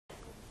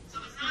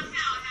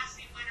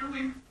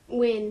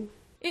When?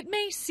 It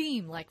may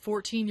seem like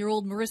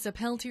 14-year-old Marissa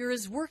Peltier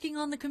is working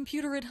on the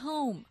computer at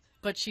home,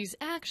 but she's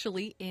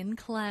actually in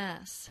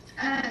class.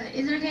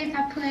 Is it okay if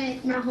I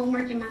put my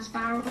homework in my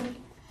spiral?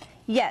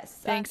 Yes.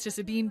 Thanks to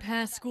Sabine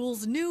Pass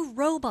School's new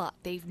robot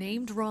they've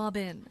named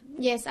Robin.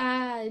 Yes,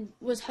 I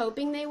was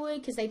hoping they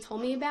would because they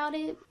told me about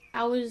it.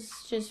 I was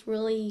just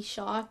really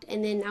shocked,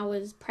 and then I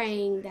was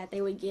praying that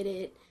they would get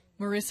it.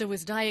 Marissa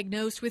was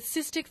diagnosed with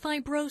cystic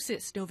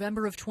fibrosis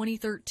November of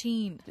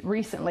 2013.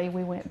 Recently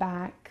we went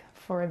back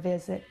for a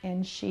visit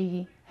and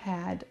she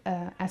had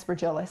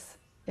Aspergillosis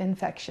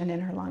infection in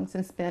her lungs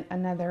and spent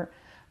another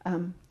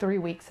 3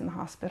 weeks in the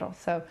hospital.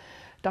 So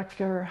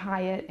Dr.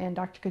 Hyatt and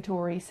Dr.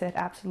 Coutori said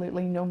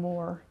absolutely no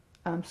more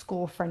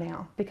school for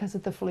now because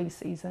of the flu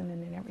season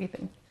and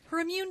everything. Her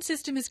immune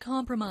system is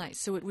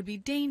compromised, so it would be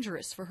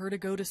dangerous for her to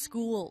go to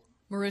school.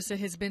 Marissa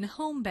has been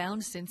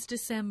homebound since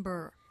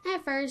December.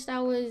 At first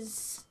I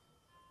was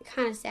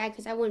kind of sad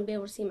because I wouldn't be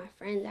able to see my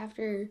friends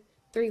after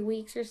 3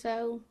 weeks or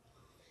so.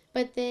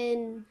 But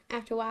then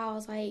after a while I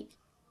was like,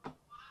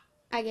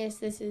 I guess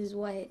this is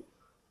what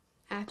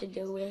I have to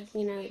deal with.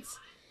 You know,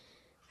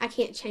 I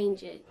can't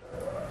change it.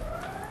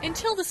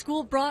 Until the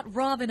school brought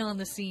Robin on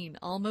the scene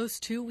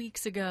almost 2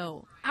 weeks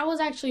ago. I was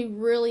actually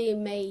really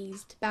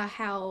amazed by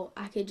how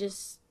I could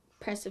just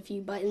press a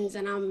few buttons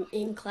and I'm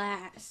in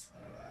class.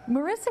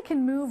 Marissa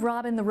can move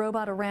Robin the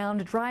robot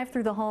around, drive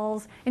through the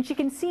halls, and she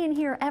can see and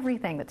hear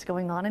everything that's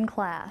going on in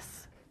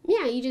class.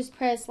 Yeah, you just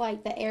press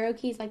like the arrow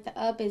keys, like the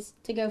up is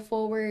to go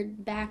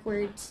forward,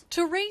 backwards.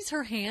 To raise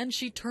her hand,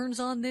 she turns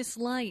on this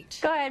light.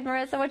 Go ahead,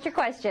 Marissa, what's your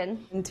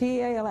question? And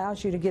TA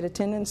allows you to get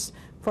attendance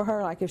for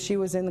her, like if she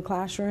was in the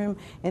classroom,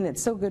 and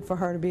it's so good for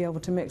her to be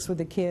able to mix with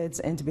the kids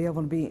and to be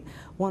able to be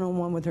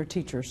one-on-one with her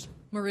teachers.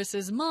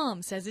 Marissa's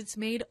mom says it's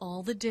made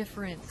all the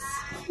difference.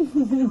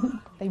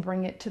 They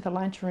bring it to the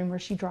lunchroom, or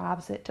she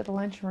drives it to the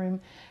lunchroom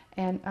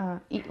and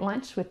eat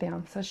lunch with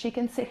them. So she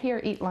can sit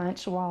here, eat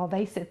lunch, while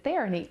they sit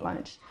there and eat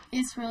lunch.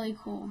 It's really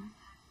cool.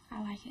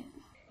 I like it.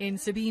 In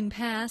Sabine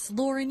Pass,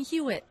 Lauren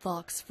Huet,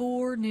 Fox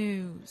 4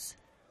 News.